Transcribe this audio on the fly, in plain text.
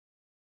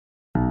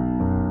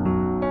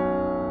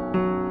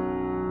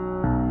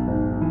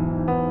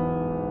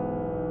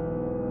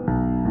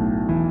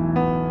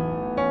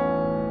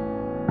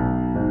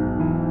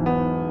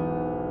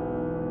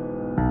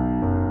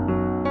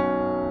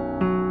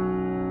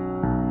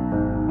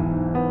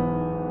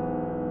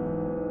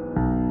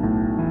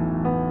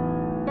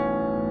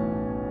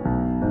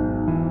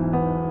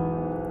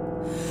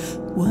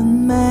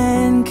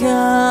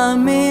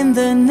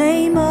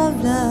name of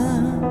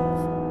love.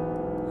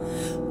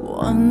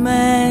 One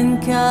man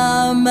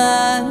come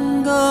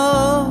and go,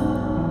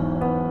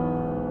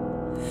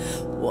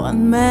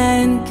 one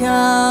man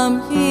come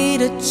here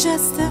to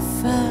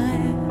justify,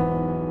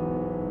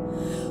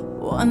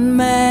 one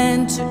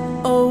man to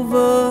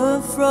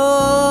overthrow.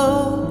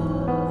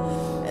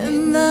 In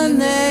the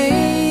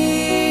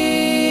name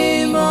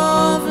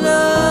of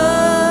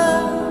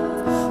love,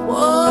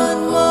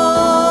 one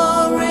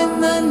more in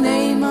the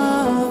name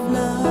of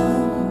love.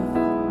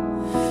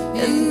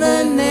 In the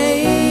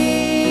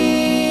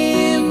name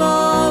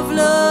of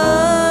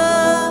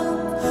love,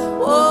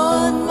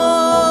 one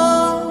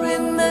more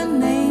in the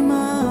name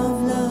of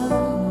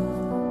love.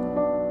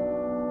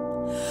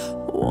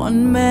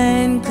 One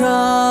man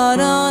caught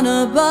on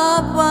a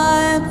barbed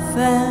wire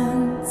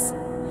fence,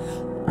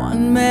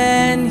 one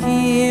man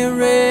he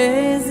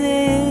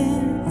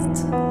resist,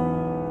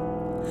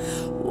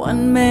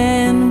 one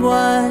man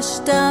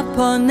washed up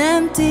on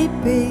empty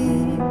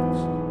beach,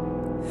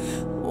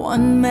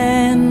 one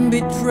man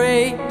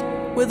betrayed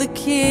with a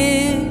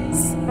kiss.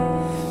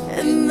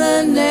 In the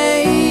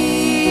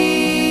name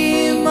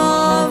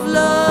of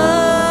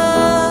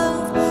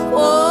love,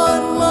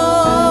 one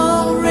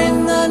more in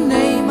the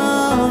name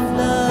of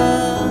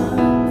love.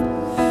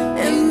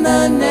 In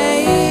the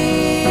name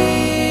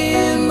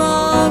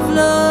of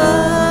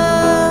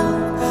love,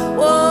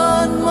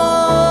 one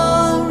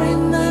more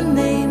in the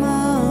name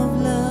of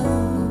love.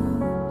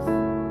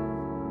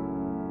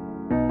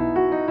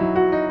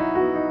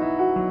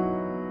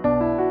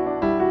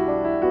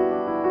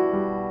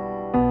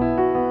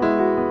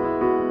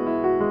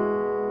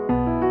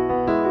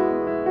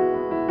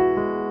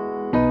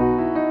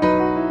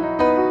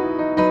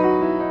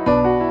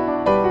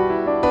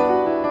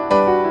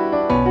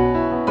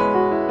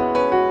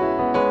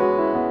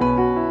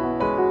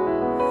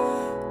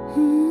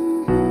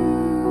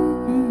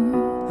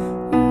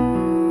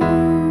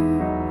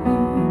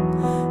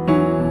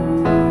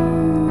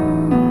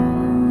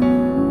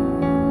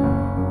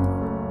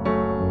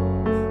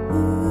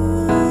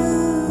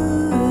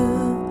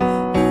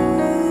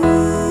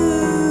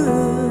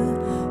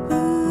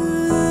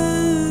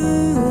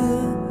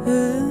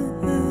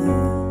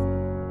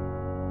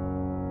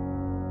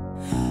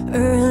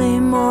 Early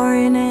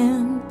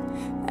morning,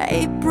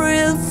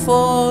 April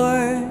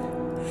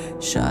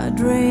 4, shot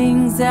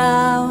rings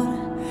out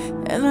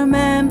in a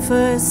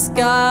Memphis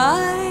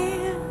sky.